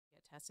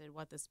tested,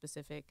 what the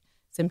specific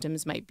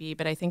symptoms might be.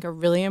 But I think a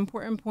really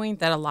important point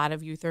that a lot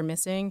of youth are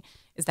missing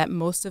is that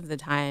most of the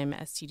time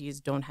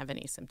STDs don't have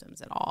any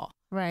symptoms at all.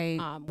 Right.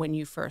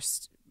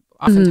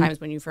 Oftentimes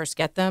when you first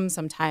get them,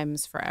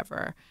 sometimes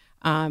forever.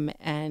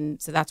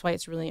 And so that's why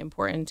it's really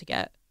important to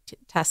get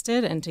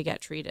tested and to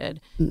get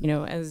treated. You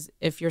know, as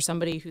if you're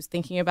somebody who's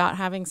thinking about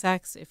having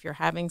sex, if you're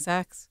having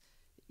sex,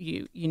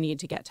 you need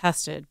to get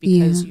tested,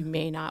 because you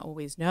may not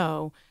always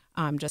know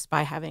just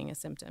by having a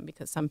symptom,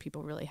 because some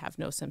people really have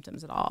no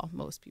symptoms at all.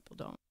 Most people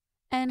don't.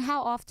 And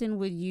how often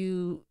would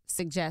you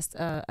suggest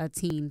a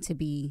teen to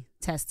be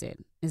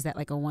tested? Is that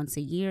like a once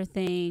a year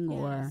thing,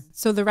 or?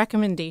 So the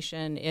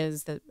recommendation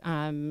is that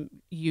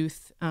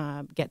youth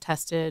get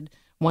tested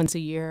once a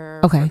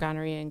year for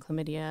gonorrhea and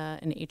chlamydia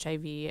and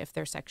HIV if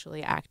they're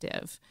sexually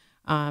active,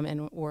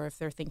 or if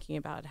they're thinking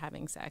about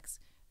having sex.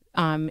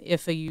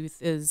 If a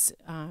youth is,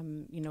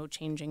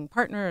 changing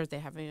partners, they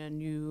have a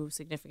new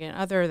significant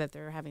other that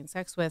they're having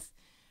sex with,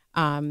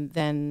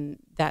 then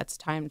that's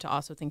time to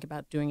also think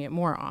about doing it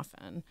more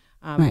often.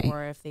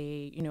 Or if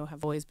they,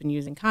 have always been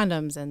using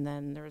condoms and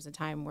then there was a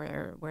time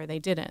where they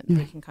didn't,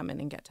 they can come in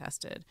and get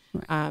tested.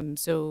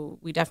 So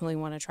we definitely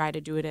want to try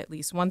to do it at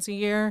least once a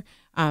year,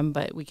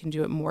 but we can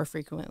do it more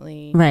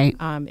frequently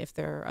if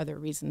there are other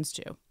reasons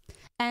to.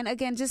 And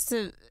again, just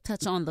to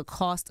touch on the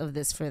cost of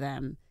this for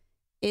them,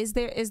 is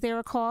there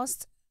a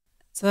cost?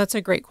 So that's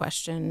a great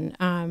question.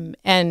 And,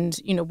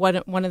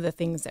 one of the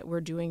things that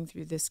we're doing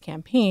through this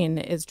campaign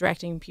is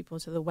directing people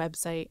to the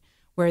website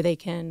where they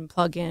can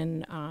plug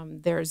in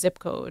their zip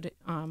code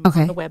on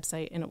the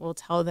website, and it will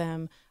tell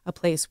them a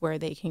place where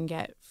they can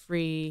get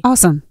free,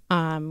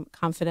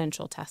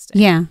 confidential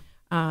testing. Yeah.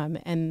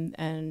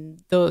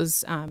 And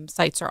those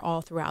sites are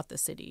all throughout the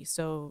city.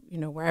 So,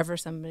 wherever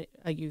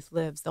a youth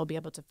lives, they'll be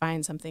able to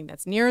find something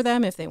that's near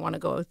them if they want to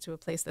go to a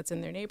place that's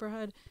in their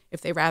neighborhood.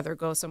 If they rather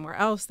go somewhere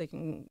else, they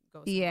can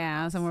go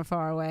somewhere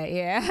far away.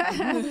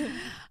 Yeah.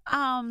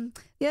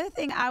 The other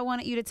thing I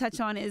wanted you to touch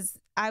on is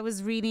I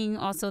was reading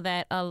also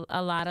that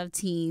a lot of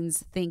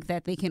teens think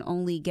that they can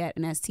only get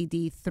an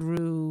STD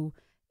through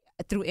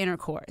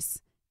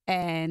intercourse.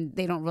 And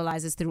they don't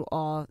realize it's through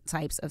all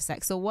types of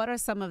sex. So what are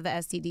some of the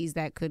STDs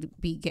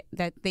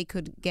that they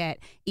could get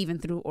even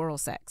through oral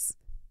sex?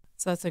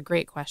 So that's a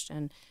great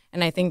question.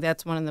 And I think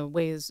that's one of the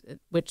ways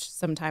which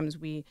sometimes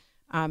we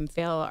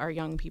fail our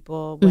young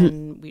people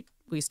when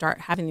we start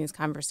having these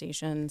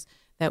conversations,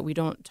 that we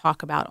don't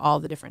talk about all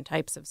the different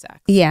types of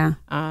sex. Yeah.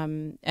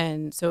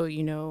 And so,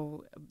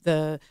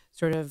 the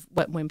sort of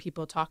when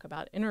people talk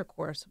about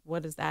intercourse,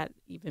 what does that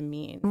even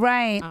mean?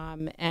 Right.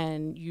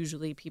 And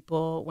usually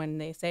people, when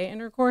they say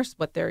intercourse,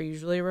 what they're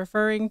usually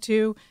referring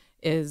to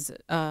is,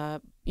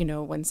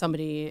 when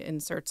somebody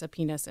inserts a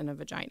penis in a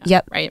vagina.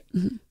 Yep. Right.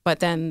 But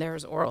then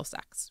there's oral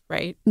sex.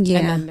 Right. Yeah.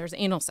 And then there's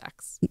anal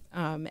sex.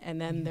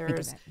 And then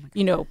there's,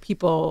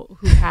 people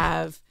who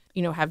have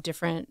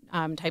different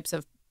types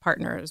of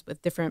partners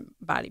with different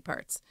body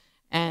parts,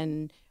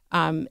 and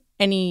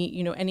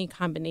any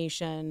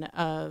combination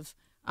of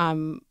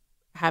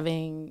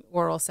having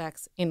oral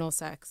sex, anal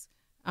sex,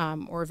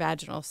 or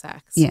vaginal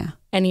sex,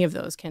 any of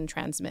those can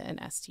transmit an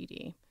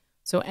STD.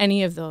 So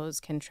any of those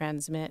can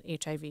transmit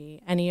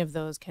HIV, any of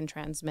those can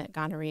transmit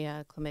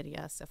gonorrhea,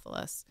 chlamydia,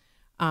 syphilis,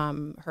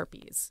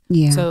 herpes.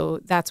 So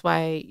that's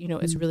why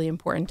it's really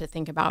important to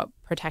think about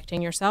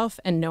protecting yourself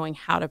and knowing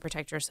how to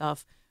protect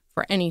yourself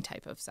for any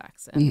type of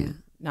sex,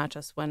 and not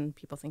just when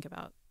people think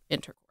about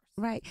intercourse.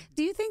 Right.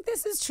 Do you think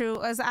this is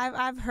true? As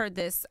I've heard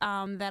this,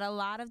 that a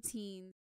lot of teens